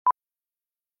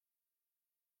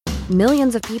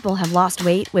Millions of people have lost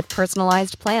weight with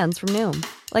personalized plans from Noom.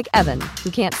 Like Evan, who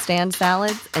can't stand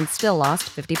salads and still lost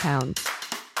 50 pounds.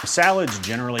 Salads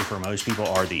generally for most people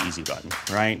are the easy button,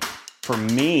 right? For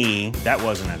me, that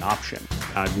wasn't an option.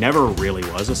 I never really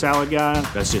was a salad guy.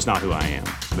 That's just not who I am.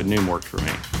 But Noom worked for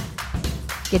me.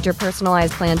 Get your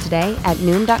personalized plan today at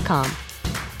Noom.com.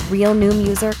 Real Noom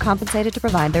user compensated to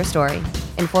provide their story.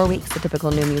 In 4 weeks, the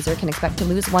typical Noom user can expect to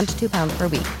lose 1 to 2 pounds per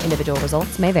week. Individual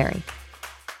results may vary.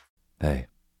 Hey,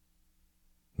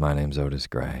 my name's Otis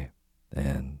Gray,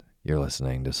 and you're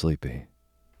listening to Sleepy.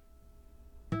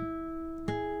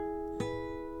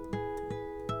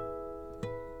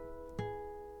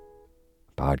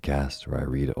 Podcast where I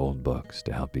read old books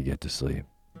to help you get to sleep,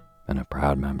 and a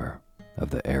proud member of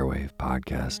the Airwave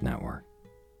Podcast Network.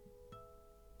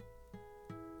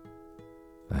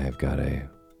 I have got a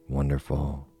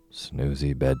wonderful,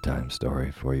 snoozy bedtime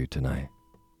story for you tonight.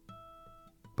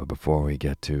 But before we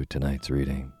get to tonight's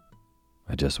reading,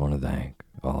 I just want to thank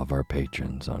all of our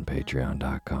patrons on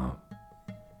patreon.com.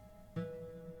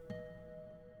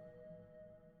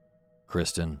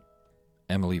 Kristen,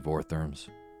 Emily Vortherms,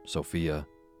 Sophia,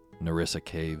 Narissa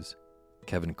Caves,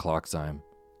 Kevin Klocksheim,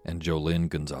 and Jolynn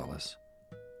Gonzalez.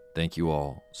 Thank you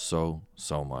all so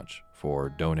much for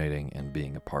donating and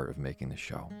being a part of making this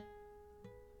show.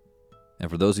 And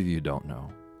for those of you who don't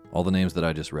know, all the names that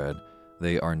I just read,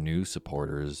 they are new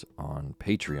supporters on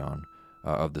Patreon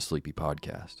of the Sleepy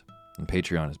Podcast. And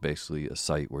Patreon is basically a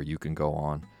site where you can go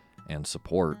on and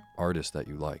support artists that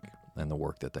you like and the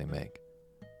work that they make.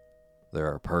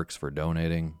 There are perks for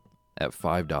donating. At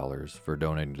 $5 for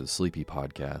donating to the Sleepy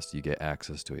Podcast, you get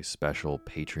access to a special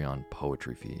Patreon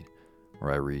poetry feed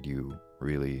where I read you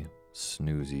really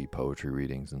snoozy poetry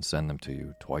readings and send them to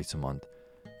you twice a month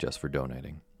just for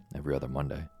donating every other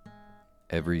Monday.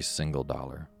 Every single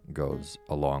dollar goes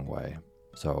a long way.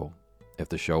 So if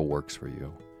the show works for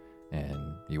you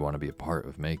and you want to be a part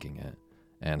of making it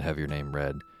and have your name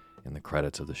read in the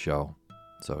credits of the show,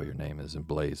 so your name is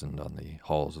emblazoned on the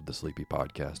halls of the Sleepy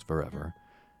Podcast forever,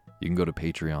 you can go to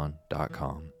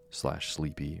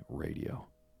patreon.com/sleepyradio.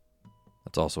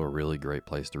 That's also a really great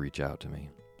place to reach out to me.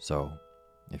 So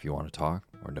if you want to talk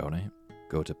or donate,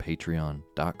 go to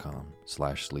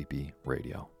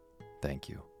patreon.com/sleepyradio. Thank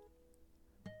you.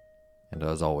 And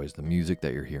as always, the music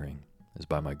that you're hearing is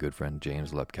by my good friend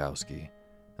James Lepkowski,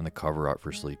 and the cover art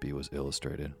for Sleepy was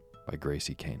illustrated by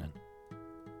Gracie Kanan.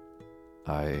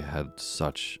 I had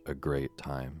such a great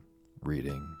time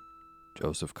reading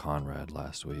Joseph Conrad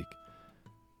last week.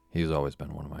 He's always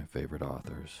been one of my favorite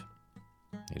authors.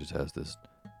 He just has this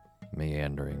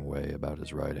meandering way about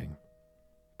his writing,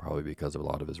 probably because a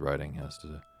lot of his writing has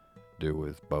to do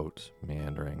with boats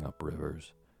meandering up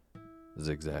rivers,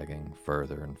 zigzagging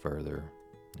further and further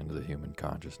into the human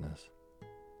consciousness.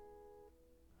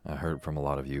 I heard from a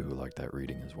lot of you who like that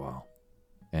reading as well.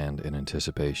 And in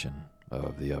anticipation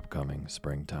of the upcoming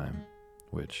springtime,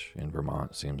 which in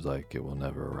Vermont seems like it will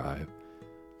never arrive,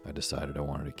 I decided I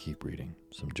wanted to keep reading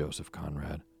some Joseph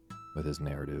Conrad with his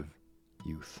narrative,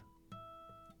 Youth.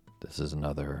 This is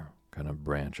another kind of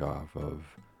branch off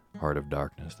of Heart of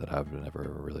Darkness that I've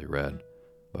never really read,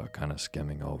 but kind of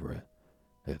skimming over it.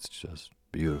 It's just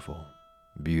beautiful,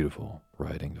 beautiful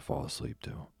writing to fall asleep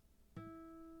to.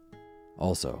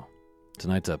 Also,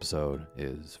 tonight's episode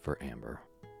is for Amber.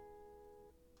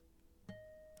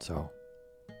 So,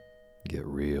 get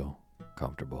real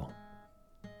comfortable.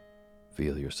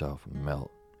 Feel yourself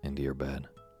melt into your bed.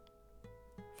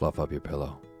 Fluff up your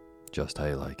pillow, just how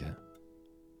you like it.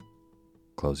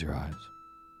 Close your eyes,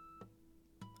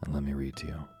 and let me read to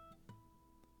you.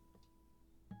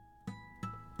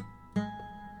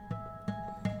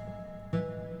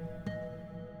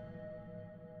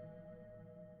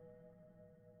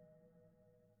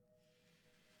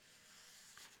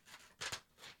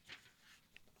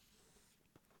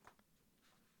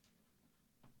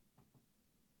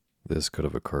 This could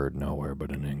have occurred nowhere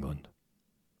but in England,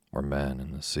 where men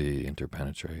and the sea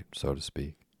interpenetrate, so to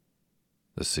speak.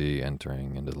 The sea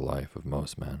entering into the life of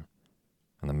most men,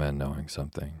 and the men knowing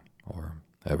something, or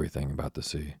everything about the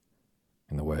sea,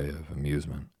 in the way of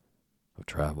amusement, of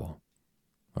travel,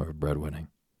 or of breadwinning.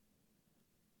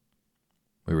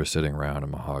 We were sitting round a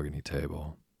mahogany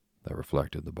table that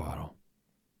reflected the bottle,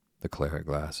 the claret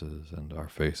glasses, and our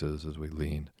faces as we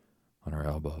leaned on our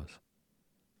elbows.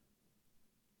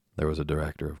 There was a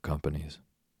director of companies,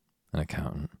 an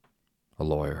accountant, a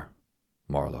lawyer,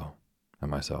 Marlowe,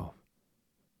 and myself.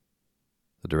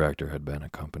 The director had been a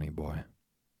company boy.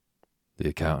 The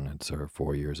accountant had served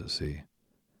 4 years at sea.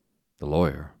 The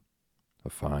lawyer, a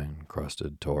fine,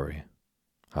 crusted Tory,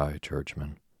 high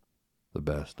churchman, the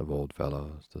best of old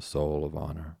fellows, the soul of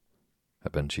honor,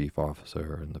 I've been chief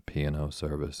officer in the P&O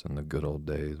service in the good old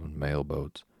days when mail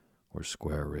boats were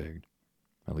square-rigged,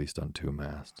 at least on 2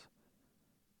 masts,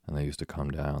 and they used to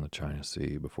come down the China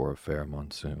Sea before a fair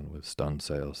monsoon with stun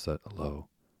sails set alow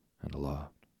and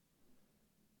aloft.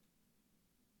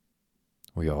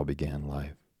 We all began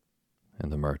life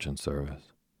in the merchant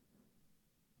service.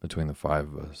 Between the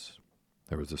 5 of us,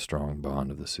 there was a strong bond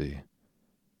of the sea,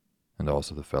 and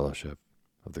also the fellowship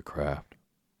of the craft,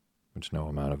 which no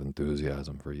amount of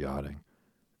enthusiasm for yachting,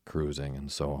 cruising, and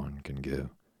so on can give,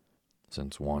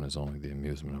 since one is only the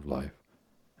amusement of life,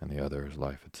 and the other is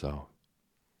life itself.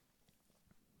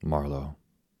 Marlowe,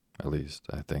 at least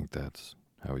I think that's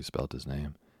how he spelt his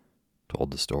name,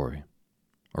 told the story,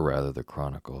 or rather the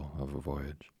chronicle of a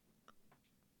voyage.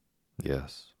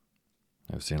 Yes,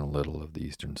 I've seen a little of the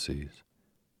eastern seas,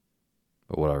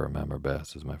 but what I remember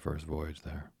best is my first voyage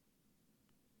there.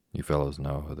 You fellows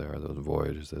know there are those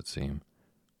voyages that seem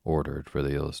ordered for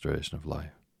the illustration of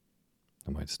life,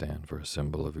 that might stand for a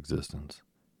symbol of existence.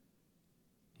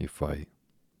 You fight,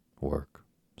 work,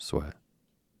 sweat,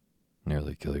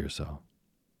 nearly kill yourself.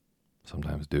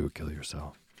 Sometimes do kill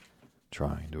yourself,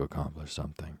 trying to accomplish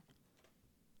something,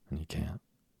 and you can't.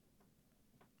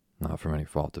 Not from any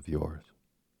fault of yours.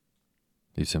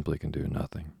 You simply can do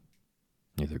nothing,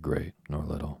 neither great nor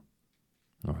little,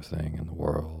 nor a thing in the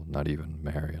world, not even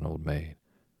marry an old maid,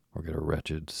 or get a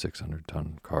wretched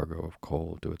 600-ton cargo of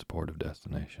coal to its port of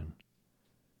destination.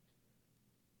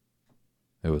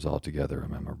 It was altogether a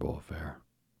memorable affair.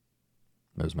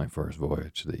 It was my first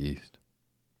voyage to the East,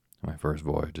 my first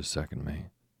voyage as second mate.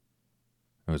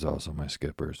 It was also my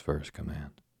skipper's first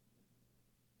command.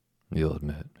 You'll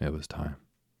admit it was time.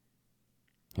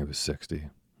 He was 60,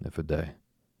 if a day,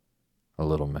 a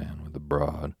little man with a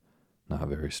broad, not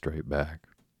very straight back,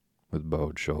 with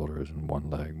bowed shoulders and one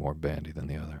leg more bandy than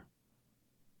the other.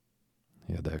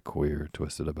 He had that queer,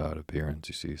 twisted-about appearance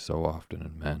you see so often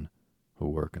in men who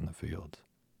work in the fields.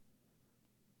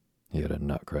 He had a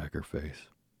nutcracker face,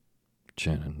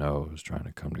 chin and nose trying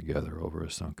to come together over a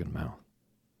sunken mouth,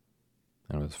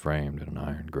 and was framed in an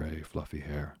iron-gray, fluffy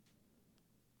hair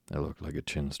that looked like a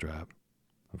chin strap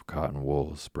of cotton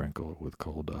wool sprinkled with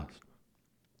coal dust.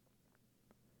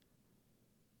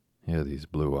 He had these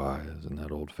blue eyes and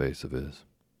that old face of his,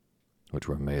 which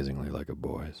were amazingly like a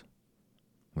boy's,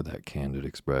 with that candid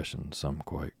expression some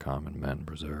quite common men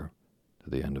preserve to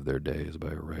the end of their days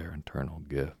by a rare internal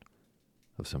gift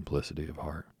of simplicity of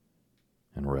heart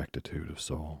and rectitude of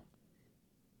soul.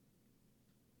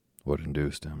 What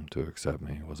induced him to accept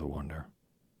me was a wonder.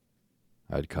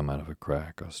 I had come out of a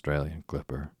crack Australian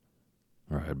clipper,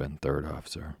 where I had been third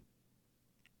officer,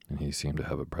 and he seemed to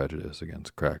have a prejudice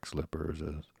against crack slippers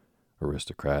as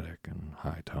aristocratic and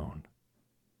high-toned.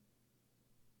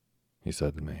 He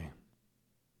said to me,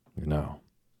 "You know,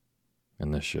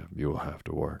 in this ship you will have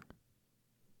to work."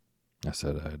 I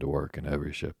said I had to work in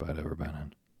every ship I'd ever been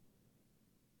in.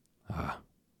 "Ah,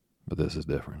 but this is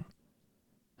different,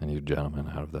 and you gentlemen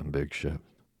out of them big ships.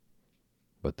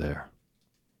 But there,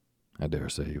 I dare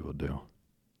say you will do.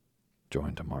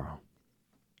 Join tomorrow."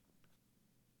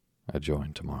 I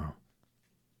joined tomorrow.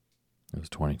 It was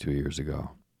 22 years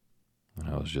ago, and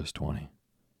I was just 20.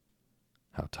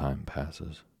 How time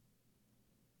passes.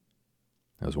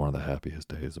 It was one of the happiest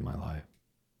days of my life.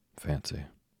 Fancy,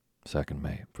 second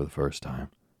mate for the first time,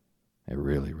 a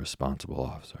really responsible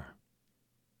officer.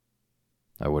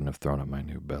 I wouldn't have thrown up my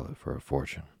new billet for a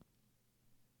fortune.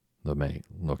 The mate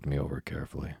looked me over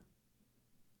carefully.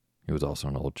 He was also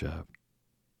an old chap,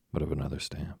 but of another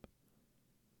stamp.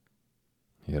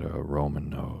 He had a Roman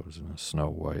nose and a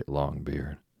snow-white long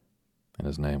beard, and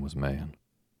his name was Mahan,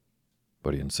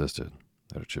 but he insisted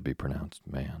that it should be pronounced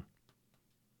Man.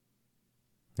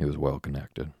 He was well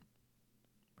connected,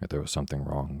 yet there was something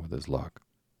wrong with his luck,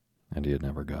 and he had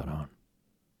never got on.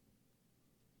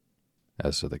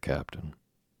 As to the captain,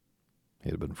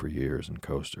 he had been for years in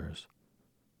coasters,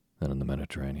 then in the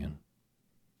Mediterranean,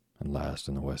 and last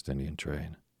in the West Indian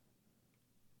trade.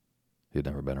 He had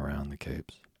never been around the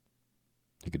Capes.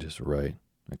 He could just write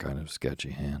a kind of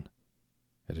sketchy hand.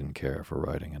 I didn't care for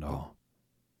writing at all.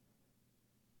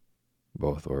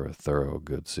 Both were a thorough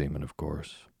good seaman, of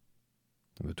course,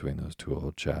 and between those two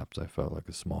old chaps I felt like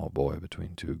a small boy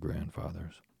between two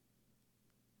grandfathers.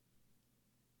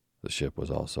 The ship was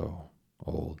also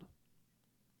old.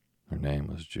 Her name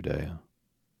was Judea.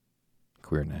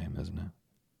 Queer name, isn't it?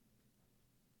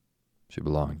 She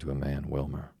belonged to a man,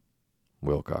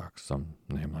 Wilcox, some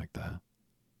name like that.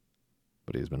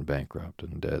 But he's been bankrupt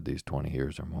and dead these 20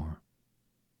 years or more,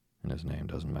 and his name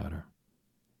doesn't matter.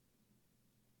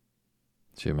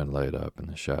 She had been laid up in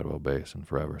the Shadwell Basin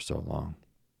for ever so long.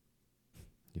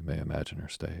 You may imagine her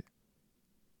state.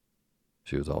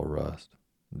 She was all rust,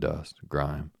 dust,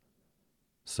 grime,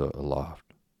 soot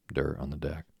aloft, dirt on the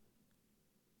deck.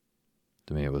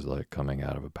 To me, it was like coming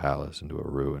out of a palace into a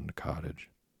ruined cottage.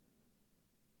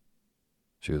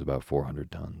 She was about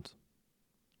 400 tons,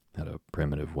 had a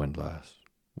primitive windlass,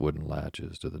 wooden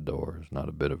latches to the doors, not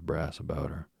a bit of brass about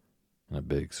her, and a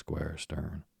big square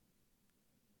stern.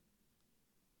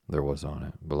 There was on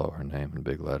it, below her name in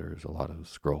big letters, a lot of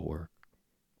scroll work,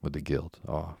 with the gilt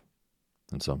off,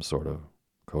 and some sort of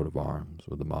coat of arms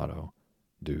with the motto,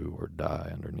 "Do or Die,"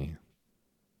 underneath.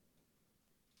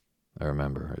 I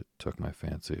remember it took my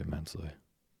fancy immensely.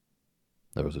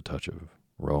 There was a touch of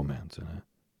romance in it,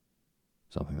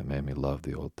 something that made me love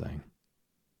the old thing,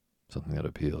 something that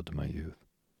appealed to my youth.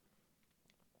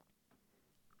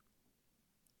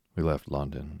 We left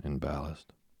London in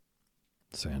ballast,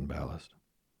 sand ballast,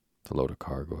 to load a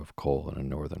cargo of coal in a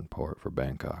northern port for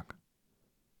Bangkok.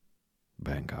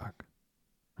 Bangkok.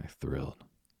 I thrilled.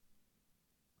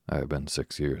 I had been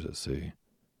 6 years at sea,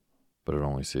 but had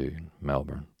only seen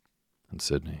Melbourne and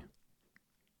Sydney.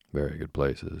 Very good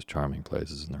places, charming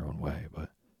places in their own way,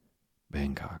 but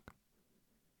Bangkok.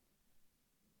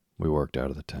 We worked out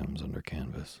of the Thames under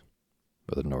canvas,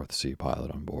 with a North Sea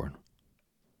pilot on board.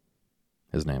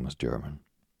 His name was German.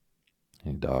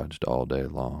 He dodged all day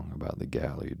long about the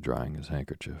galley, drying his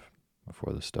handkerchief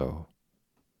before the stove.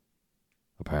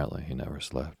 Apparently he never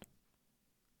slept.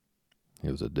 He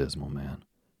was a dismal man,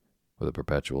 with a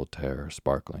perpetual terror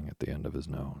sparkling at the end of his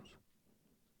nose,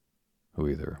 who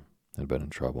either had been in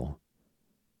trouble,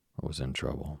 or was in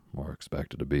trouble, or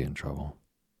expected to be in trouble.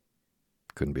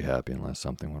 Couldn't be happy unless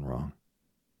something went wrong.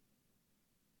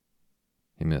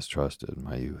 He mistrusted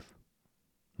my youth,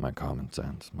 my common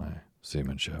sense, my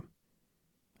seamanship,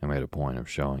 and made a point of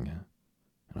showing it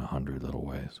in 100 little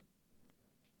ways.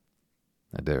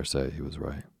 I dare say he was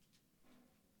right.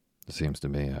 It seems to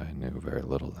me I knew very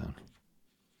little then,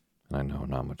 and I know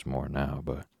not much more now,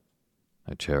 but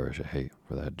I cherish a hate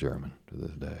for that German to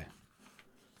this day.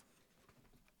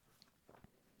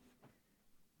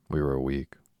 We were a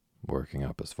week working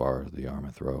up as far as the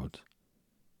Yarmouth Roads,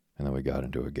 and then we got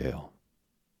into a gale,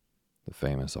 the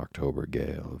famous October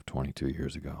gale of 22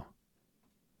 years ago.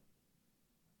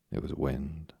 It was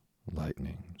wind,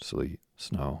 lightning, sleet,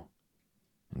 snow,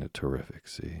 and a terrific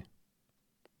sea.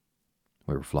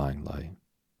 We were flying light,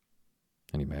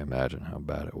 and you may imagine how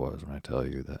bad it was when I tell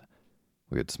you that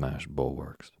we had smashed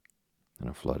bulwarks and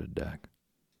a flooded deck.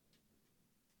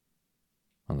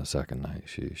 On the second night,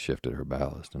 she shifted her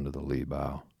ballast into the lee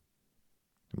bow,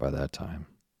 and by that time,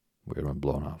 we had been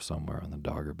blown off somewhere on the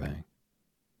Dogger Bank.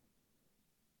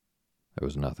 There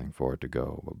was nothing for it to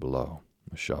go but below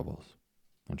with shovels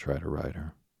and try to right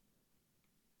her.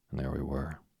 And there we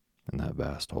were, in that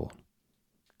vast hold,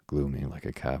 gloomy like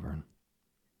a cavern,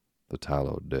 the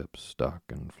tallow dips stuck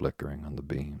and flickering on the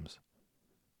beams,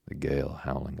 the gale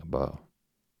howling above,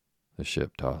 the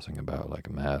ship tossing about like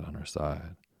mad on her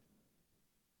side.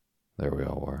 There we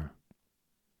all were,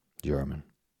 German,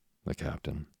 the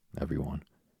captain, everyone,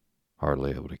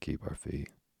 hardly able to keep our feet,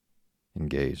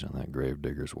 engaged on that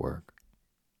gravedigger's work,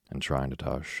 and trying to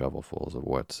toss shovelfuls of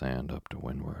wet sand up to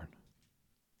windward.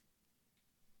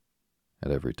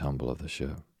 At every tumble of the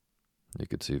ship, you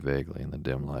could see vaguely in the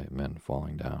dim light men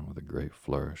falling down with a great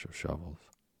flourish of shovels.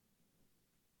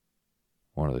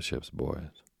 One of the ship's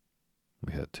boys,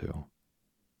 we had two,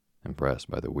 impressed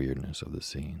by the weirdness of the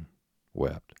scene,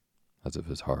 wept as if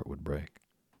his heart would break.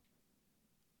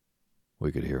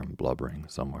 We could hear him blubbering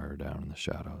somewhere down in the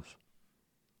shadows.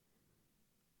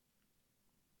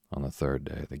 On the third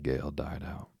day, the gale died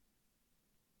out,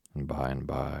 and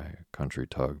by, a country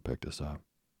tug picked us up.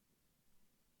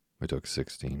 We took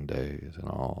 16 days in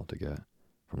all to get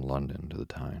from London to the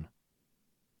Tyne.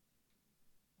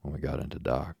 When we got into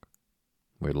dock,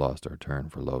 we had lost our turn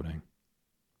for loading,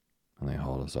 and they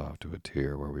hauled us off to a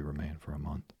tier where we remained for a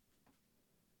month.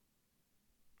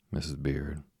 Mrs.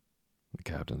 Beard, the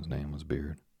captain's name was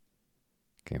Beard,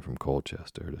 came from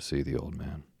Colchester to see the old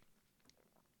man.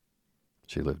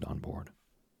 She lived on board.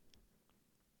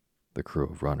 The crew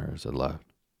of runners had left,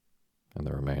 and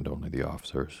there remained only the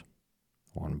officers,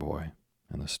 one boy,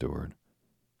 and the steward,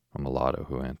 a mulatto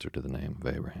who answered to the name of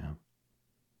Abraham.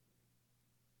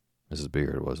 Mrs.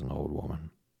 Beard was an old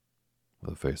woman,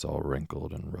 with a face all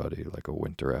wrinkled and ruddy like a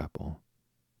winter apple,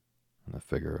 and the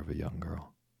figure of a young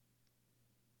girl.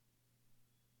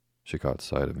 She caught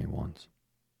sight of me once,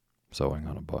 sewing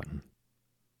on a button,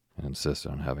 and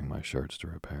insisted on having my shirts to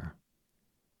repair.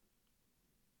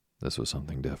 This was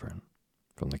something different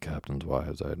from the captain's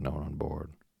wives I had known on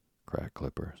board, crack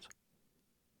clippers.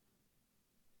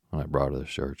 When I brought her the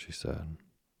shirt, she said,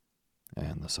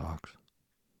 And the socks.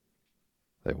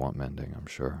 They want mending, I'm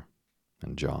sure.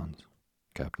 And John's,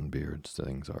 Captain Beard's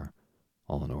things are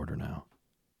all in order now.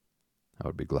 I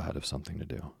would be glad of something to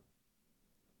do.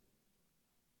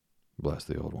 Bless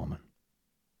the old woman.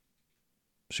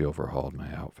 She overhauled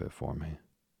my outfit for me.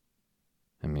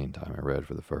 And meantime, I read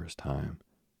for the first time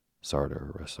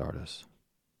Sartor Resartus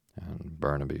and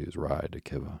Burnaby's Ride to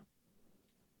Kiva.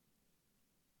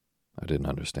 I didn't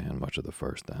understand much of the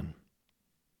first then,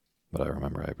 but I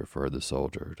remember I preferred the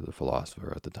soldier to the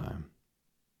philosopher at the time,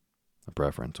 a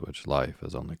preference which life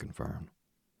has only confirmed.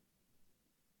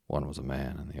 One was a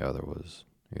man and the other was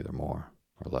either more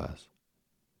or less.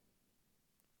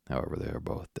 However, they are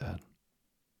both dead.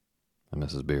 And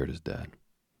Mrs. Beard is dead.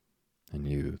 And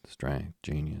youth, strength,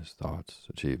 genius, thoughts,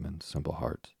 achievements, simple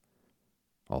hearts,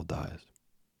 all dies,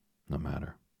 no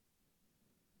matter.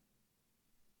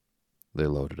 They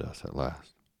loaded us at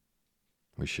last.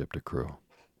 We shipped a crew,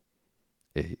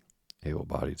 8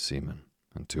 able-bodied seamen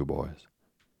and 2 boys.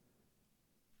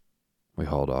 We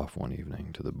hauled off one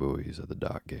evening to the buoys at the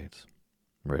dock gates,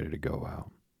 ready to go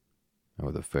out, and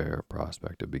with a fair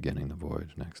prospect of beginning the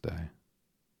voyage next day.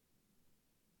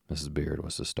 Mrs. Beard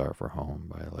was to start for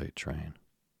home by a late train.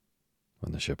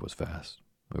 When the ship was fast,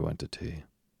 we went to tea.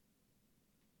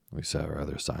 We sat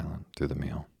rather silent through the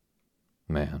meal.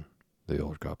 Man, the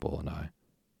old couple, and I.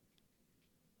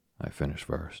 I finished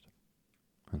first,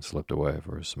 and slipped away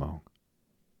for a smoke,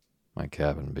 my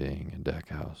cabin being a deck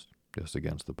house just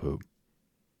against the poop.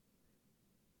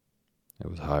 It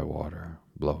was high water,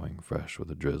 blowing fresh with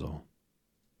a drizzle.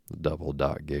 The double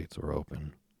dock gates were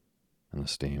open, and the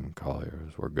steam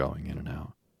colliers were going in and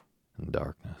out in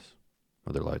darkness,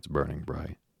 with their lights burning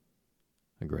bright,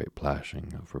 a great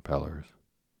plashing of propellers,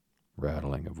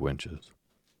 rattling of winches,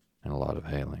 and a lot of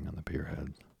hailing on the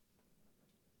pierheads.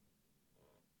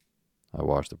 I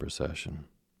watched the procession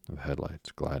of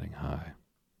headlights gliding high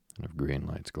and of green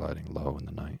lights gliding low in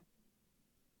the night,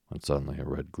 when suddenly a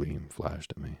red gleam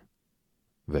flashed at me,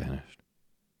 vanished,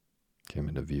 came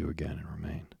into view again and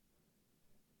remained.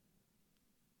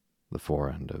 The fore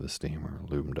end of the steamer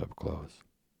loomed up close.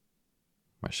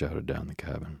 I shouted down the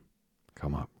cabin,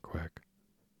 "Come up, quick,"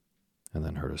 and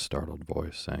then heard a startled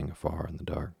voice saying afar in the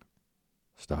dark,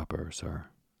 "Stop her, sir."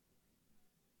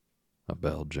 A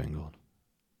bell jingled.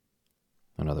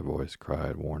 Another voice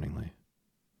cried warningly,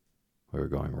 "We were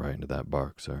going right into that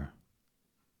bark, sir."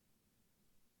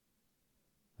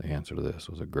 The answer to this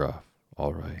was a gruff,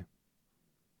 "All right."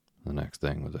 The next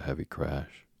thing was a heavy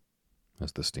crash,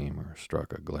 as the steamer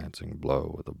struck a glancing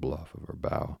blow with the bluff of her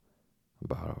bow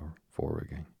about our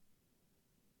fore-rigging.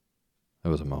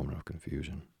 There was a moment of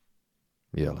confusion,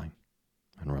 yelling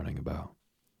and running about.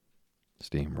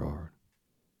 Steam roared.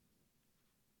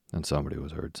 Then somebody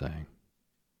was heard saying,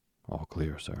 "All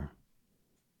clear, sir."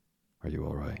 "Are you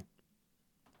all right?"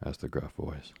 asked the gruff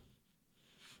voice.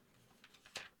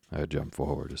 I had jumped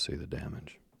forward to see the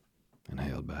damage, and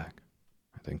hailed back,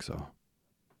 "I think so."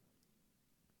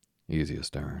 "Easy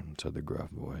astern," said the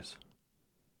gruff voice.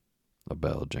 A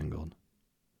bell jingled.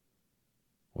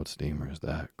 "What steamer is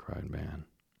that?" cried man.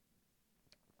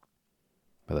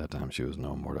 By that time she was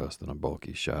no more to us than a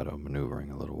bulky shadow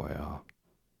maneuvering a little way off.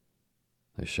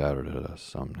 They shouted at us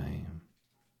some name,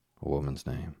 a woman's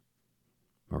name,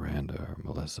 Miranda or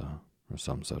Melissa or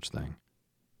some such thing.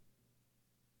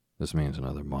 "This means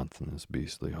another month in this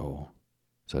beastly hole,"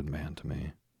 said man to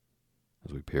me,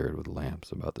 as we peered with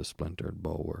lamps about the splintered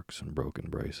bulwarks and broken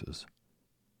braces.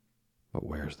 "But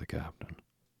where's the captain?"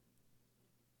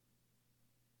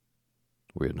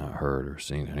 We had not heard or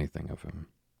seen anything of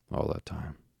him all that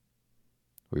time.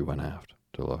 We went aft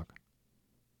to look.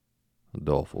 A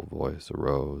doleful voice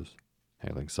arose,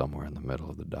 hailing somewhere in the middle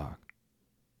of the dock.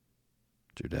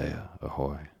 "Judea,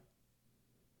 ahoy."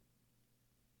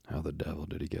 How the devil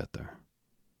did he get there?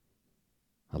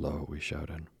 "Hello," we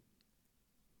shouted.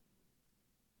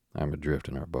 "I'm adrift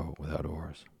in our boat without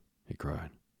oars," he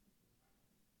cried.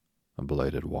 A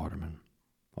belated waterman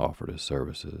offered his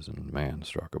services, and man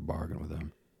struck a bargain with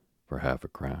him for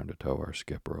 £0.50 to tow our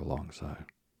skipper alongside.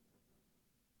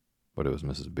 But it was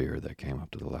Mrs. Beard that came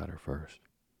up to the ladder first.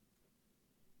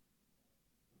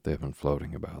 They have been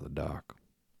floating about the dock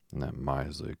in that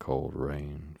miserly cold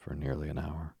rain for nearly an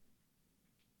hour.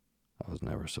 I was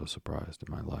never so surprised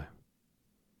in my life.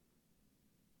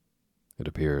 It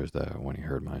appears that when he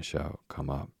heard my shout, "Come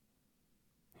up,"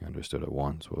 he understood at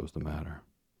once what was the matter,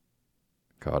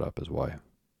 caught up his wife,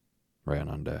 ran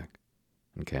on deck,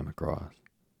 and came across,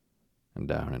 and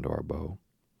down into our boat,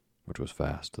 which was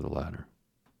fast to the ladder.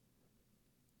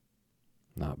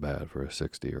 Not bad for a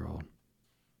 60-year-old.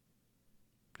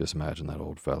 Just imagine that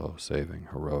old fellow saving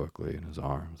heroically in his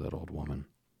arms that old woman,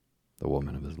 the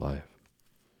woman of his life.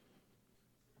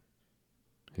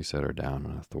 He set her down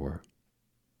on a thwart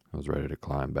and was ready to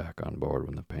climb back on board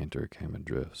when the painter came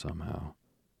adrift somehow,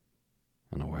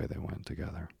 and away they went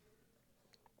together.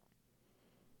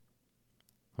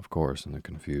 Of course, in the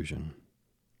confusion,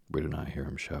 we did not hear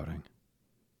him shouting.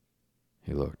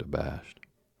 He looked abashed.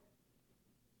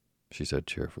 She said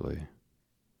cheerfully,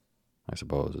 "I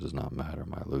suppose it does not matter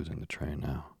my losing the train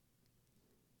now."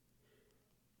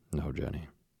 "No, Jenny,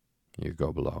 you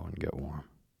go below and get warm,"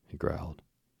 he growled.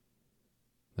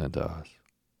 Then to us,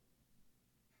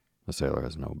 "A sailor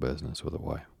has no business with a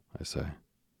wife," I say.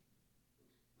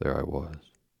 There I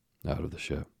was, out of the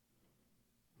ship.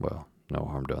 Well, no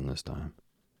harm done this time.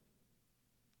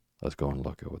 Let's go and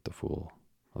look at what the fool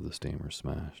of the steamer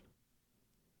smashed.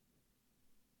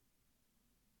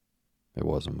 It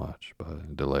wasn't much, but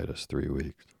it delayed us 3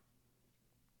 weeks.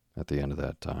 At the end of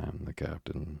that time, the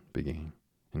captain being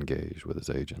engaged with his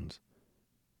agents.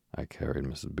 I carried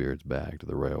Mrs. Beard's bag to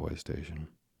the railway station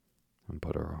and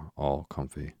put her all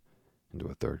comfy into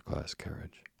a third-class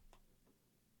carriage.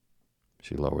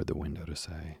 She lowered the window to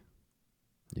say,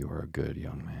 "You are a good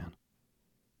young man.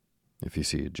 If you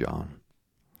see John,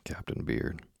 Captain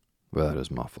Beard, without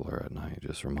his muffler at night,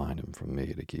 just remind him from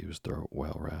me to keep his throat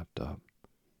well wrapped up."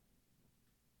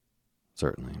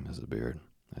 "Certainly, Mrs. Beard,"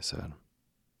 I said.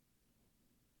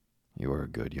 "You are a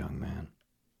good young man.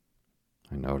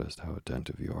 I noticed how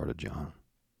attentive you are to John,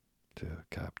 to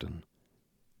Captain."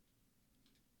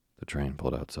 The train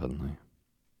pulled out suddenly.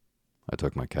 I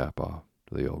took my cap off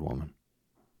to the old woman.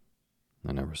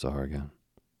 I never saw her again.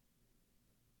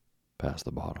 Pass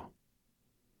the bottle.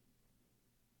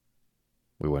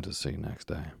 We went to sea next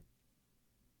day.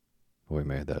 We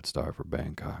made that start for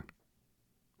Bangkok.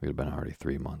 We had been already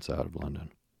 3 months out of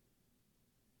London.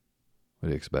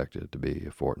 We expected it to be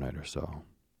a fortnight or so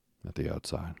at the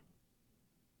outside.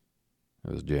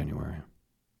 It was January,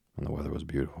 and the weather was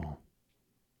beautiful.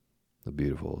 The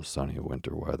beautiful sunny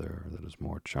winter weather that is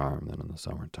more charm than in the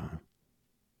summertime,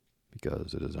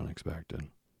 because it is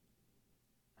unexpected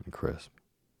and crisp,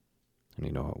 and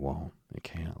you know it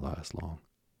can't last long.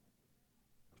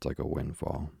 It's like a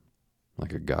windfall,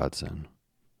 like a godsend,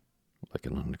 like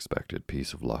an unexpected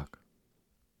piece of luck.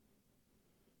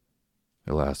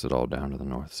 It lasted all down to the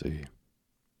North Sea,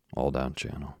 all down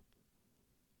Channel,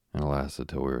 and it lasted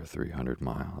till we were 300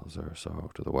 miles or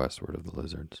so to the westward of the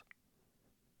Lizards.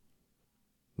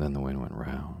 Then the wind went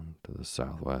round to the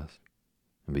southwest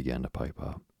and began to pipe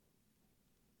up.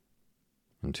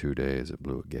 In 2 days it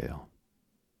blew a gale.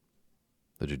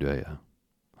 The Judea,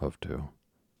 hove to,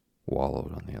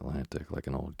 wallowed on the Atlantic like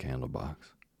an old candle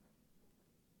box.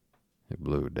 It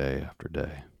blew day after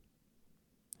day.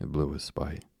 It blew with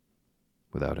spite,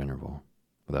 without interval,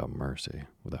 without mercy,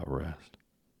 without rest.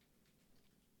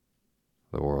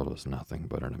 The world was nothing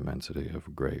but an immensity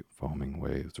of great foaming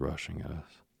waves rushing at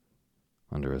us,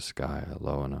 under a sky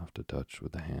low enough to touch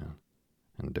with the hand,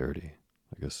 and dirty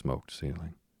like a smoked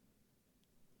ceiling.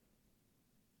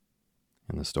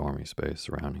 In the stormy space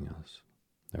surrounding us,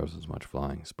 there was as much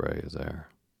flying spray as air.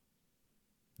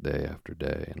 Day after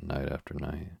day and night after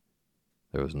night,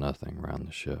 there was nothing round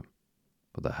the ship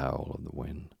but the howl of the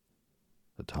wind,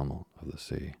 the tumult of the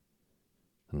sea,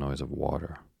 the noise of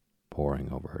water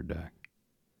pouring over her deck.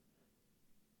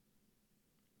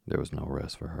 There was no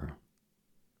rest for her,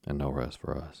 and no rest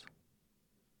for us.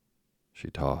 She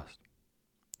tossed,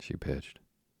 she pitched,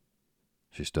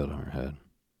 she stood on her head,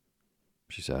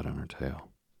 she sat on her tail,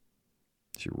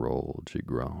 she rolled, she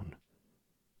groaned,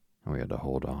 and we had to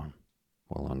hold on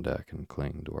while on deck and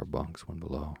cling to our bunks when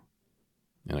below,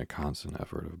 in a constant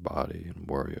effort of body and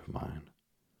worry of mind.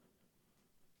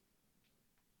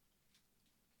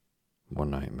 One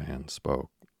night man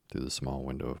spoke through the small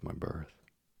window of my berth.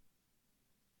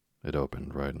 It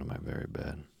opened right into my very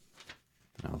bed,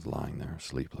 and I was lying there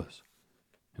sleepless,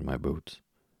 in my boots,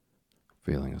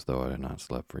 feeling as though I had not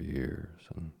slept for years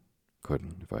and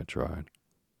couldn't if I tried.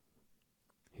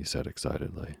 He said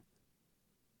excitedly,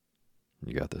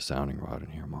 "You got the sounding rod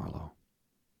in here, Marlowe.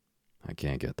 I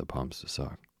can't get the pumps to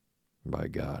suck. By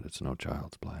God, it's no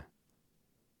child's play."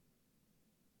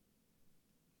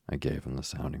 I gave him the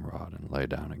sounding rod and lay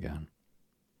down again,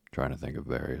 trying to think of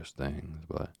various things,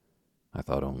 but I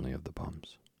thought only of the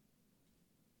pumps.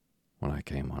 When I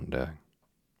came on deck,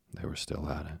 they were still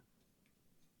at it,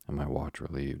 and my watch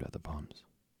relieved at the pumps.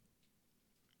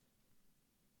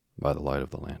 By the light of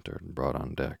the lantern brought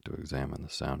on deck to examine the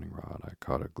sounding rod, I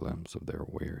caught a glimpse of their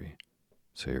weary,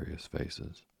 serious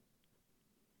faces.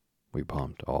 We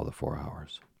pumped all the 4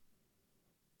 hours.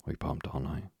 We pumped all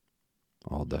night,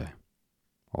 all day,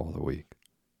 all the week.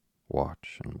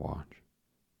 Watch and watch.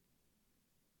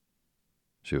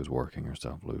 She was working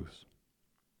herself loose,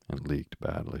 and leaked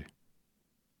badly.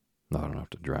 Not enough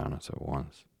to drown us at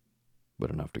once, but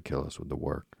enough to kill us with the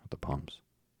work at the pumps.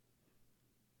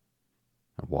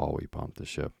 And while we pumped, the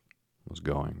ship was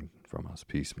going from us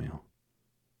piecemeal.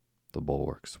 The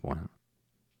bulwarks went.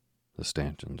 The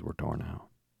stanchions were torn out.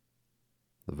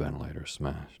 The ventilator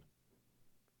smashed.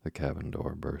 The cabin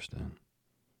door burst in.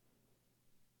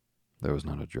 There was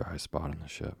not a dry spot in the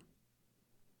ship.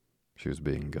 She was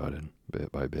being gutted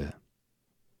bit by bit.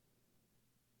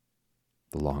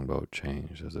 The longboat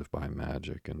changed as if by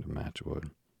magic into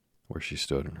matchwood, where she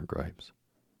stood in her gripes.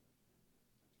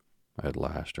 I had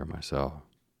lashed her myself,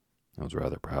 and was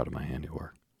rather proud of my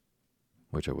handiwork,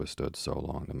 which had withstood so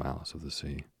long the malice of the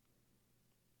sea.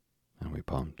 And we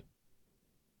pumped.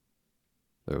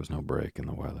 There was no break in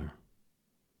the weather.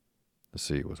 The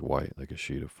sea was white like a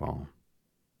sheet of foam,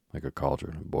 like a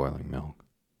cauldron of boiling milk.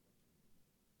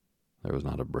 There was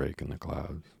not a break in the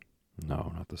clouds,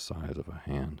 no, not the size of a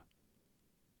hand.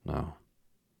 No,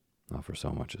 not for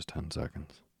so much as 10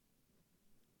 seconds.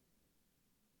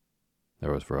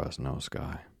 There was for us no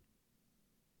sky.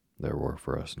 There were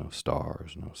for us no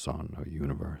stars, no sun, no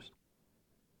universe.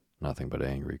 Nothing but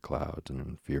angry clouds and an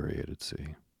infuriated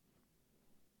sea.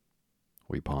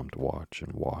 We pumped watch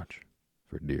and watch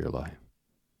for dear life,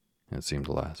 and it seemed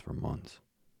to last for months,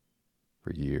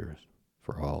 for years,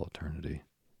 for all eternity,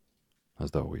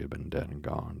 as though we had been dead and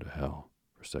gone to hell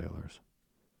for sailors.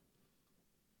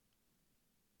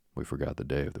 We forgot the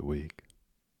day of the week,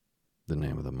 the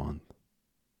name of the month,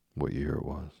 what year it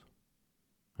was,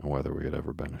 and whether we had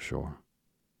ever been ashore.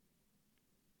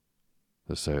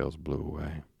 The sails blew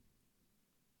away.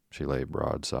 She lay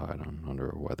broadside under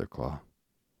a weather cloth,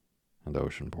 and the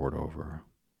ocean poured over her,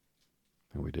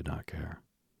 and we did not care.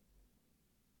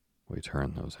 We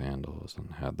turned those handles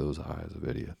and had those eyes of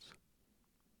idiots.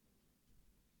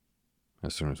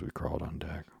 As soon as we crawled on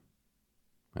deck,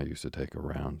 I used to take a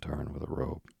round turn with a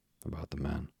rope about the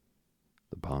men,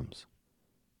 the pumps,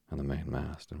 and the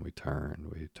mainmast, and we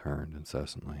turned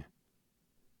incessantly,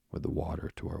 with the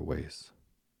water to our waists,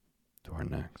 to our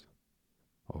necks,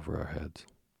 over our heads.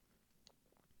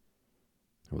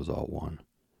 It was all one.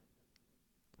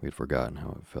 We had forgotten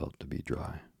how it felt to be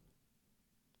dry.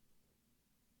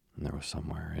 And there was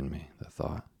somewhere in me that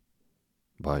thought,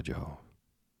 by Jove,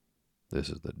 this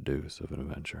is the deuce of an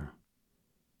adventure,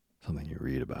 something you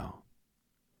read about.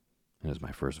 It is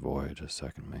my first voyage as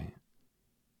second mate,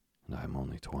 and I am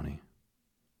only 20.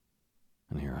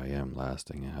 And here I am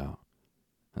lasting it out,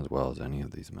 as well as any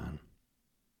of these men,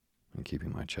 and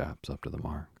keeping my chaps up to the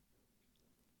mark.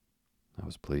 I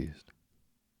was pleased.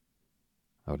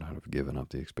 I would not have given up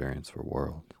the experience for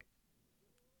worlds.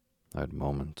 I had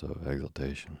moments of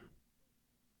exultation,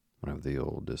 when of the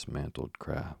old dismantled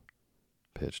craft,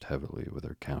 pitched heavily with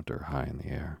her counter high in the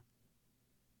air,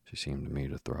 she seemed to me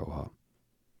to throw up,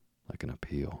 like an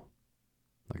appeal,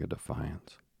 like a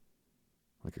defiance,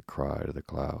 like a cry to the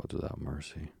clouds without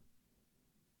mercy.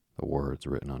 The words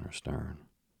written on her stern,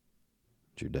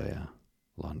 Judea,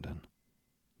 London,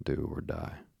 do or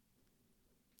die.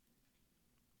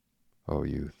 O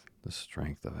youth, the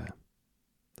strength of it,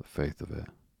 the faith of it,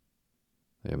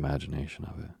 the imagination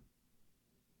of it.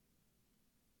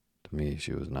 To me,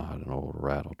 she was not an old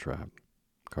rattletrap,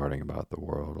 carting about the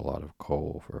world a lot of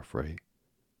coal for a freight.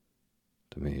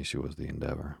 To me, she was the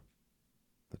endeavor,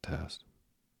 the test,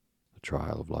 the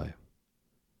trial of life.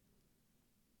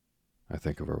 I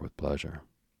think of her with pleasure,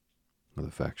 with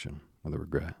affection, with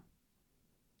regret,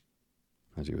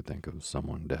 as you would think of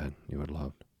someone dead you had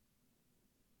loved.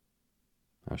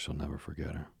 I shall never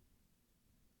forget her.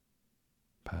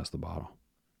 Pass the bottle.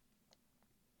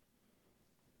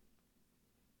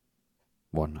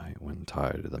 One night, when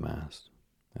tied to the mast,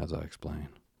 as I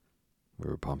explained, we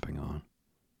were pumping on,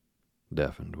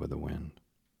 deafened with the wind,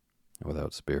 and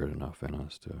without spirit enough in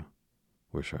us to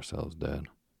wish ourselves dead.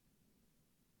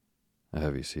 A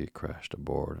heavy sea crashed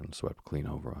aboard and swept clean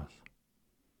over us.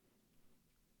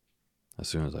 As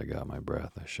soon as I got my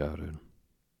breath, I shouted,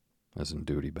 as in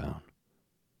duty bound,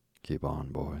 "Keep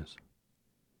on, boys,"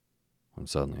 when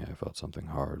suddenly I felt something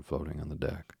hard floating on the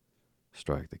deck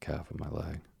strike the calf of my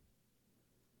leg.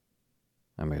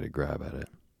 I made a grab at it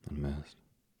and missed.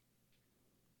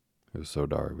 It was so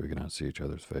dark we could not see each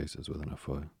other's faces within a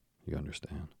foot, you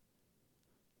understand.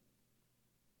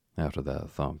 After that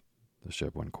thump, the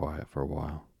ship went quiet for a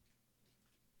while,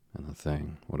 and the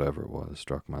thing, whatever it was,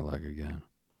 struck my leg again.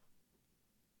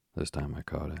 This time I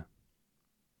caught it,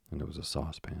 and it was a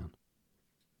saucepan.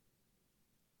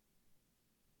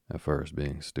 At first,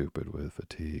 being stupid with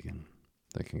fatigue and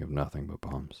thinking of nothing but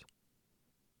pumps.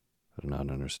 I did not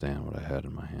understand what I had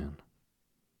in my hand.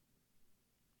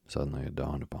 Suddenly it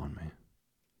dawned upon me,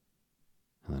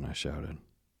 and then I shouted,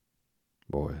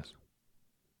 "Boys,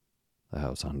 the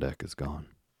house on deck is gone.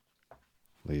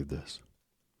 Leave this,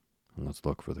 and let's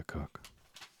look for the cook."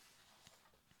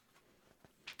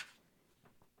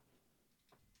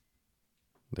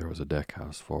 There was a deck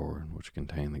house forward which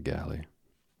contained the galley,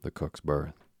 the cook's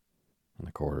berth, and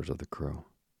the quarters of the crew.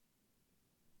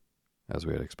 As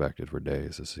we had expected for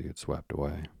days to see it swept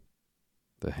away,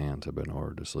 the hands had been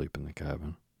ordered to sleep in the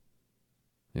cabin,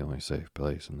 the only safe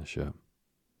place in the ship.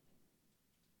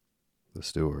 The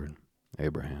steward,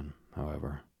 Abraham,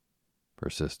 however,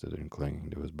 persisted in clinging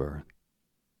to his berth,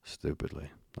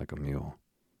 stupidly, like a mule,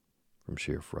 from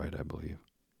sheer fright, I believe,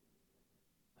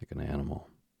 like an animal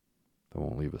that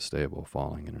won't leave a stable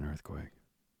falling in an earthquake.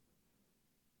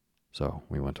 So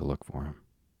we went to look for him.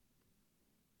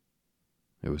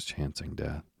 It was chancing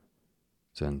death,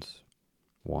 since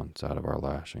once out of our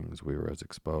lashings we were as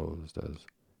exposed as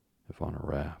if on a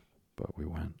raft, but we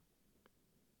went.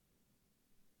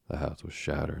 The house was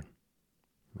shattered,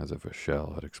 as if a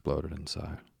shell had exploded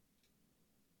inside.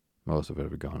 Most of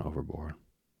it had gone overboard.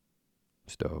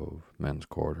 Stove, men's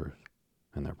quarters,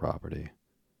 and their property,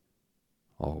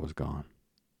 all was gone.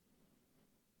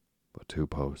 But 2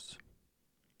 posts,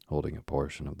 holding a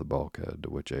portion of the bulkhead to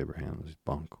which Abraham's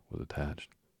bunk was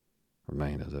attached,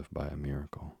 remained as if by a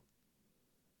miracle.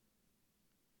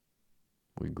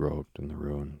 We groped in the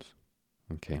ruins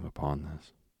and came upon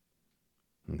this,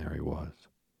 and there he was,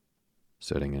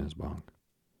 sitting in his bunk,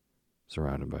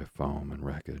 surrounded by foam and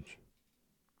wreckage,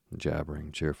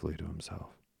 jabbering cheerfully to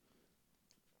himself.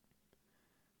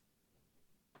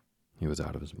 He was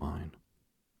out of his mind,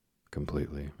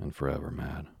 completely and forever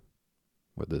mad,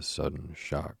 with this sudden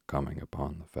shock coming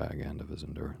upon the fag end of his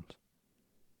endurance.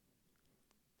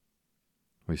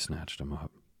 We snatched him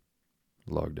up,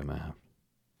 lugged him aft,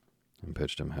 and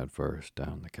pitched him head first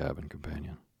down the cabin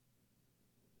companion.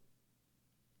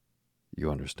 You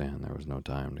understand there was no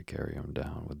time to carry him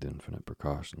down with infinite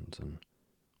precautions and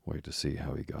wait to see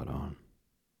how he got on.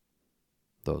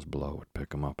 Those below would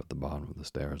pick him up at the bottom of the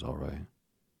stairs all right.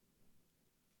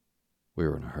 We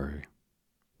were in a hurry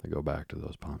to go back to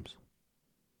those pumps.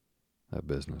 That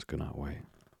business could not wait.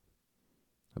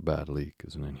 A bad leak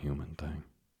is an inhuman thing.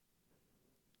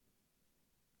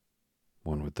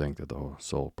 One would think that the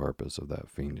sole purpose of that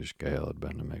fiendish gale had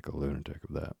been to make a lunatic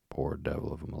of that poor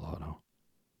devil of a mulatto.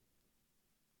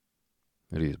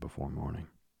 It eased before morning,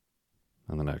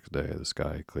 and the next day the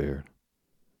sky cleared,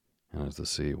 and as the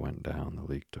sea went down, the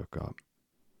leak took up.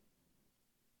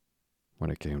 When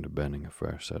it came to bending a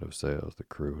fresh set of sails, the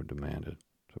crew had demanded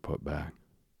to put back,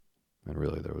 and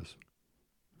really there was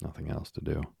nothing else to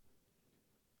do.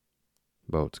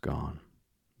 Boats gone,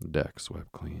 deck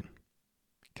swept clean,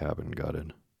 cabin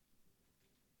gutted,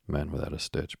 men without a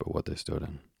stitch but what they stood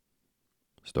in,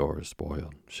 stores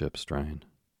spoiled, ship strained.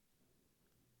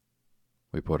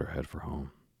 We put our head for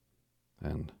home,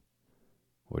 and,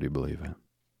 would you believe it,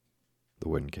 the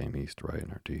wind came east right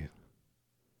in our teeth.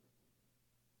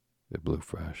 It blew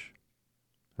fresh.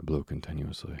 It blew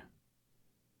continuously.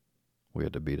 We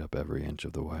had to beat up every inch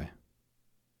of the way,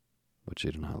 but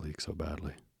she did not leak so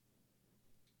badly,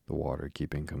 the water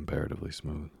keeping comparatively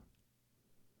smooth.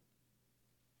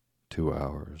 2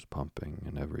 hours pumping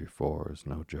in every 4 is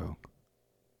no joke,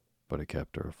 but it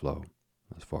kept her afloat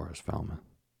as far as Falmouth.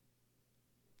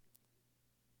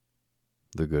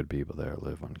 The good people there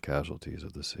live on casualties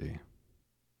of the sea,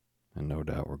 and no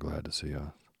doubt were glad to see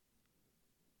us.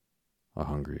 A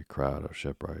hungry crowd of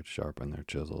shipwrights sharpened their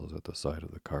chisels at the sight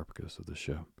of the carcass of the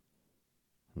ship,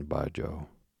 and by Jove,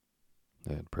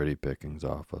 they had pretty pickings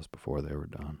off us before they were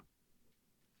done.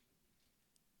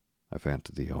 I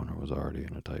fancied the owner was already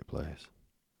in a tight place.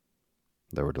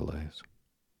 There were delays.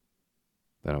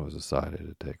 Then it was decided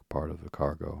to take part of the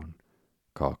cargo and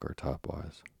caulk her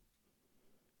topwise.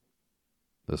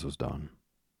 This was done.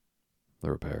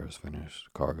 The repairs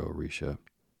finished, cargo reshipped,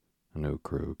 a new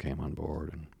crew came on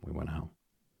board, and we went out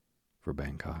for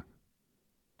Bangkok.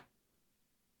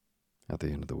 At the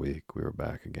end of the week, we were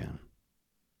back again.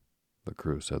 The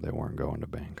crew said they weren't going to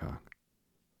Bangkok.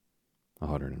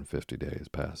 150 days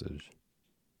passage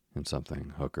in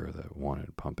something hooker that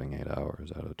wanted pumping 8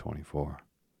 hours out of 24.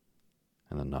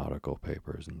 And the nautical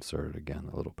papers inserted again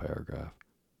the little paragraph.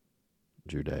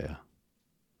 Judea.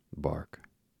 Bark.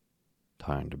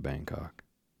 Tying to Bangkok.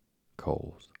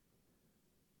 Coals.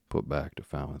 Put back to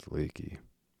Falmouth Leaky,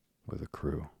 with a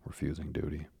crew refusing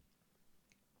duty.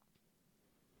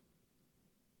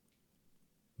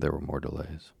 There were more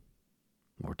delays,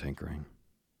 more tinkering.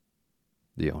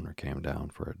 The owner came down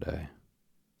for a day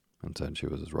and said she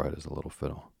was as right as a little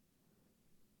fiddle.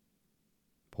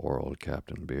 Poor old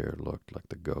Captain Beard looked like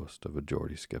the ghost of a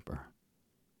Geordie skipper.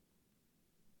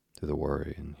 Through the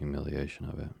worry and humiliation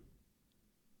of it.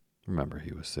 Remember,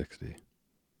 he was 60,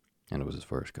 and it was his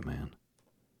first command.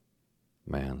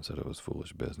 Man said it was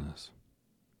foolish business,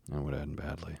 and would end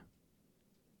badly.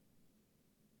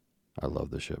 I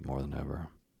loved the ship more than ever.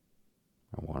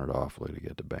 I wanted awfully to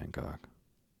get to Bangkok.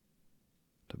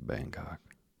 To Bangkok.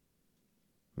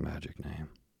 Magic name.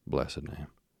 Blessed name.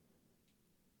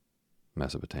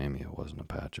 Mesopotamia wasn't a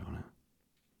patch on it.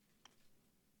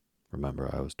 Remember,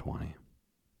 I was 20,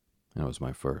 and it was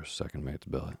my first second mate's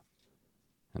billet,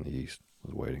 and the East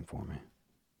was waiting for me.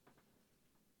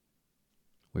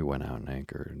 We went out and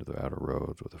anchored into the outer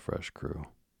roads with a fresh crew,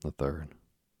 the third.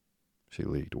 She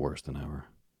leaked worse than ever.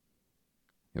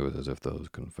 It was as if those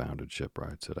confounded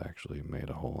shipwrights had actually made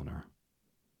a hole in her.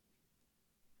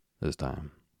 This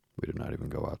time, we did not even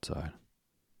go outside.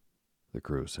 The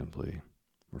crew simply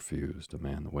refused to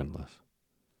man the windlass.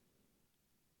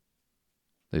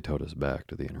 They towed us back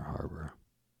to the inner harbor,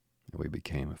 and we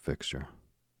became a fixture,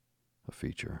 a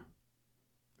feature,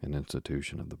 an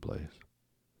institution of the place.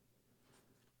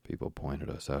 People pointed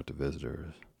us out to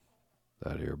visitors.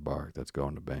 That here bark that's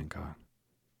going to Bangkok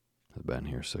has been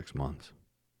here 6 months,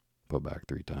 put back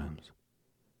 3 times.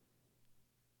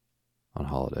 On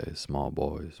holidays, small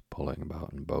boys pulling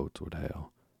about in boats would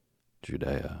hail,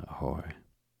 "Judea, ahoy!"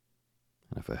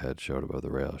 And if a head showed above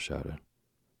the rail, shouted,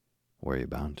 "Where are you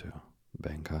bound to?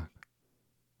 Bangkok?"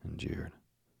 and jeered.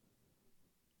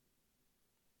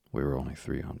 We were only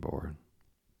 3 on board.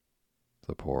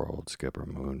 The poor old skipper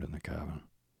mooned in the cabin.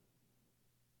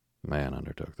 Man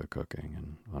undertook the cooking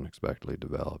and unexpectedly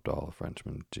developed all a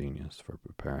Frenchman's genius for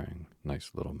preparing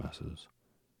nice little messes.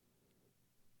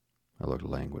 I looked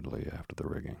languidly after the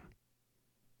rigging.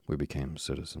 We became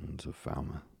citizens of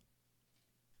Falmouth.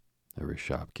 Every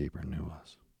shopkeeper knew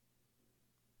us.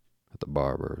 At the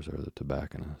barber's or the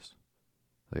tobacconist's,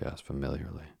 they asked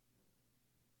familiarly,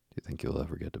 "Do you think you'll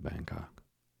ever get to Bangkok?"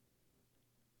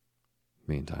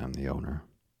 Meantime, the owner,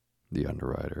 the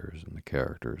underwriters, and the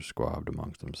characters squabbed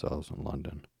amongst themselves in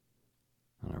London,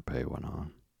 and our pay went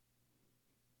on.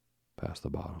 Pass the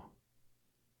bottle.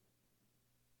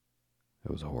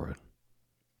 It was horrid.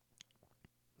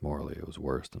 Morally, it was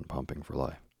worse than pumping for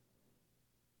life.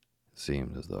 It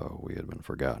seemed as though we had been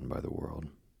forgotten by the world,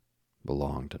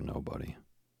 belonged to nobody,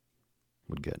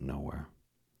 would get nowhere.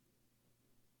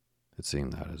 It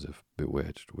seemed that, as if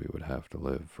bewitched, we would have to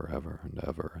live forever and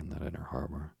ever in that inner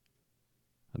harbor,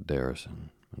 a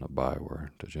garrison and a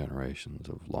byword to generations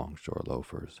of longshore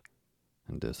loafers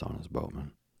and dishonest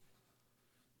boatmen.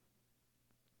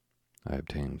 I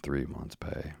obtained 3 months'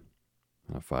 pay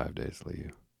and a 5 days'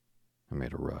 leave, and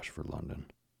made a rush for London.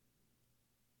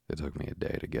 It took me a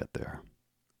day to get there,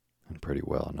 and pretty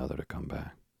well another to come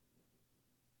back.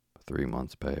 But 3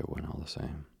 months' pay went all the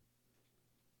same.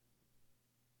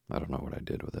 I don't know what I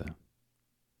did with it.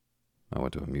 I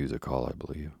went to a music hall, I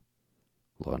believe,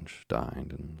 lunched,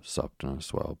 dined, and supped in a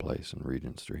swell place in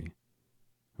Regent Street,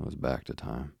 and was back to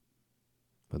time,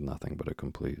 with nothing but a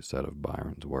complete set of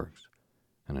Byron's works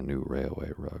and a new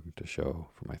railway rug to show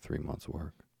for my 3 months'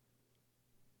 work.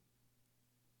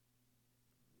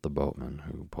 The boatman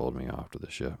who pulled me off to the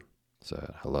ship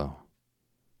said, "Hello,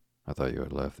 I thought you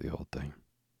had left the old thing.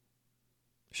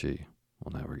 She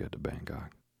will never get to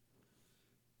Bangkok."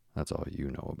 "That's all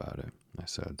you know about it," I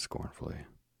said scornfully,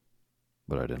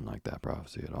 but I didn't like that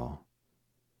prophecy at all.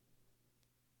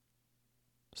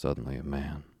 Suddenly a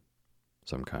man,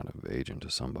 some kind of agent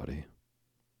to somebody,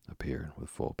 appeared with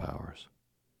full powers.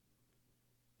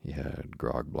 He had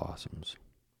grog blossoms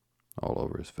all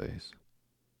over his face,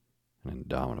 an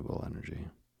indomitable energy,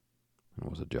 and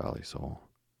was a jolly soul.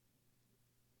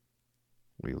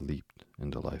 We leaped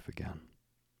into life again.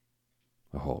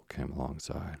 A hulk came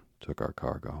alongside, took our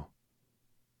cargo,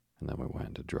 and then we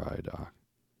went to dry dock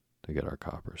to get our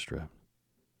copper stripped.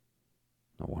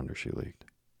 No wonder she leaked.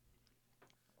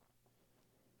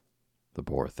 The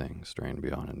poor thing, strained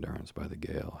beyond endurance by the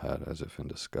gale, had, as if in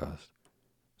disgust,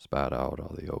 spat out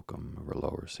all the oakum of her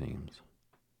lower seams.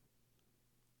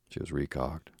 She was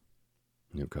recocked,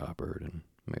 new coppered, and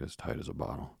made as tight as a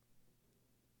bottle.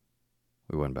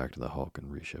 We went back to the hulk and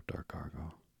reshipped our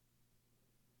cargo.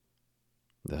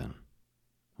 Then,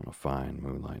 on a fine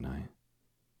moonlight night,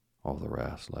 all the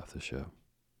rafts left the ship.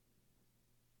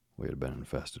 We had been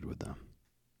infested with them.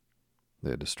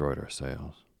 They had destroyed our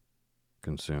sails,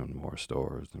 consumed more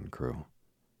stores than crew,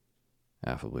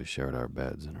 affably shared our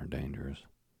beds and our dangers.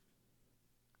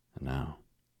 And now,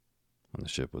 when the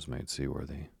ship was made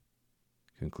seaworthy,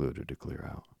 concluded to clear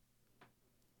out.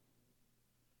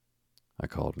 I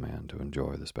called man to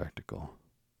enjoy the spectacle.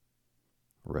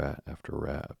 Rat after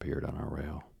rat appeared on our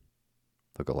rail,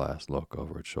 took a last look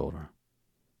over its shoulder,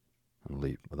 and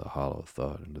leaped with a hollow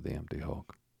thud into the empty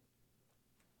hulk.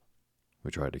 We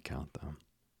tried to count them,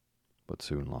 but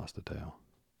soon lost the tale.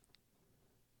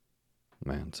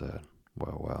 The man said,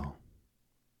 well,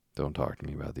 don't talk to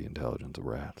me about the intelligence of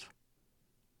rats.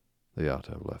 They ought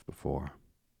to have left before,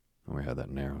 and we had that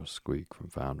narrow squeak from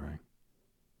foundering.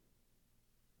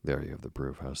 There you have the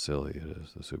proof how silly it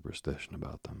is, the superstition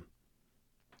about them.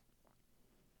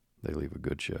 They leave a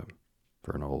good ship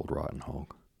for an old rotten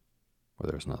hulk,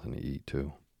 where there's nothing to eat,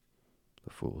 too.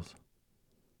 The fools.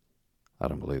 I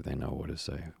don't believe they know what is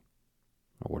safe,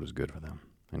 or what is good for them,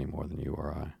 any more than you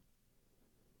or I.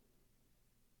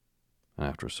 And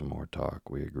after some more talk,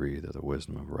 we agreed that the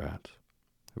wisdom of rats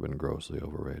had been grossly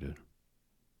overrated,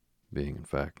 being in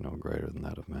fact no greater than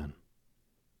that of men.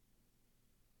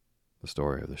 The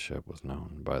story of the ship was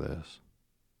known by this,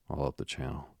 all up the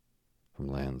channel,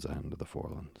 from Land's End to the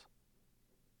Forelands.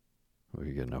 We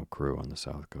could get no crew on the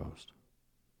south coast.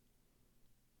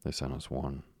 They sent us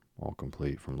one, all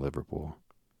complete, from Liverpool,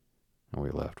 and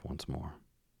we left once more,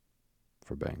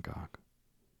 for Bangkok.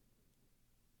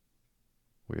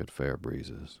 We had fair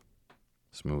breezes,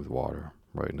 smooth water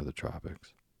right into the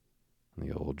tropics, and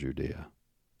the old Judea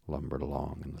lumbered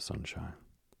along in the sunshine.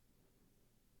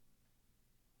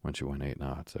 When she went 8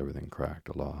 knots, everything cracked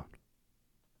aloft,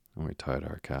 and we tied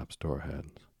our caps to our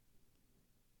heads.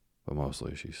 But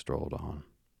mostly she strolled on,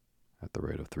 at the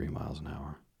rate of 3 miles an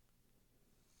hour.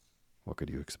 What could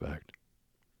you expect?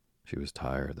 She was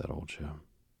tired, that old ship.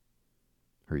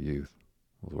 Her youth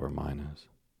was where mine is,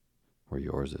 where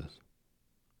yours is.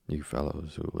 You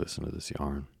fellows who listen to this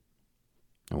yarn,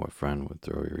 and what friend would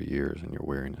throw your years and your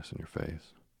weariness in your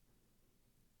face?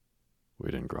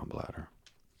 We didn't grumble at her.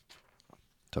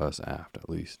 To us aft, at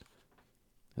least,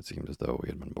 it seemed as though we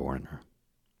had been born in her,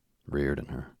 reared in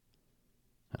her,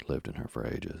 had lived in her for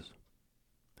ages,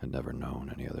 had never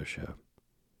known any other ship.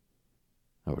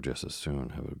 I would just as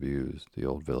soon have abused the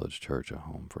old village church at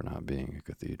home for not being a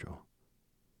cathedral.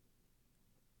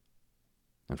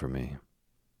 And for me,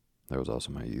 there was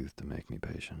also my youth to make me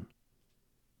patient.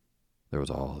 There was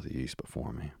all the East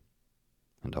before me,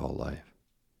 and all life,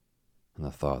 and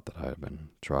the thought that I had been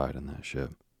tried in that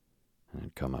ship, and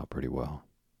had come out pretty well.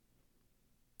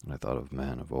 And I thought of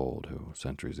men of old who,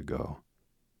 centuries ago,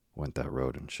 went that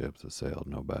road in ships that sailed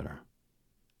no better,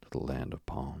 to the land of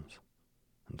palms,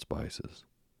 and spices,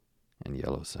 and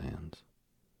yellow sands,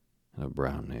 and of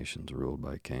brown nations ruled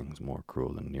by kings more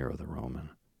cruel than Nero the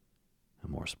Roman,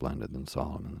 and more splendid than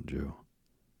Solomon the Jew.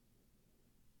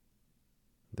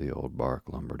 The old bark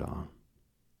lumbered on,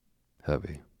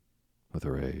 heavy with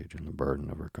her age and the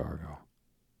burden of her cargo,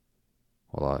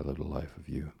 while I lived a life of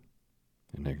youth,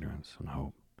 in ignorance and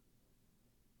hope.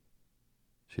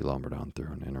 She lumbered on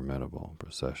through an interminable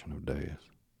procession of days,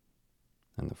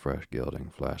 and the fresh gilding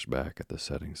flashed back at the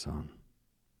setting sun,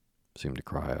 seemed to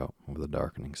cry out over the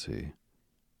darkening sea,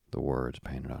 the words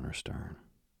painted on her stern: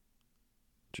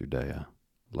 Judea,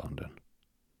 London,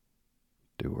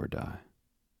 do or die.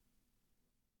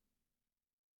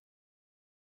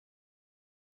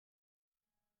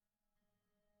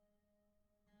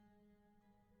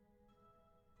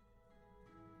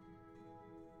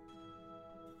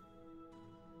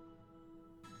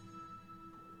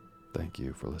 Thank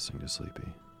you for listening to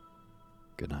Sleepy.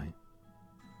 Good night.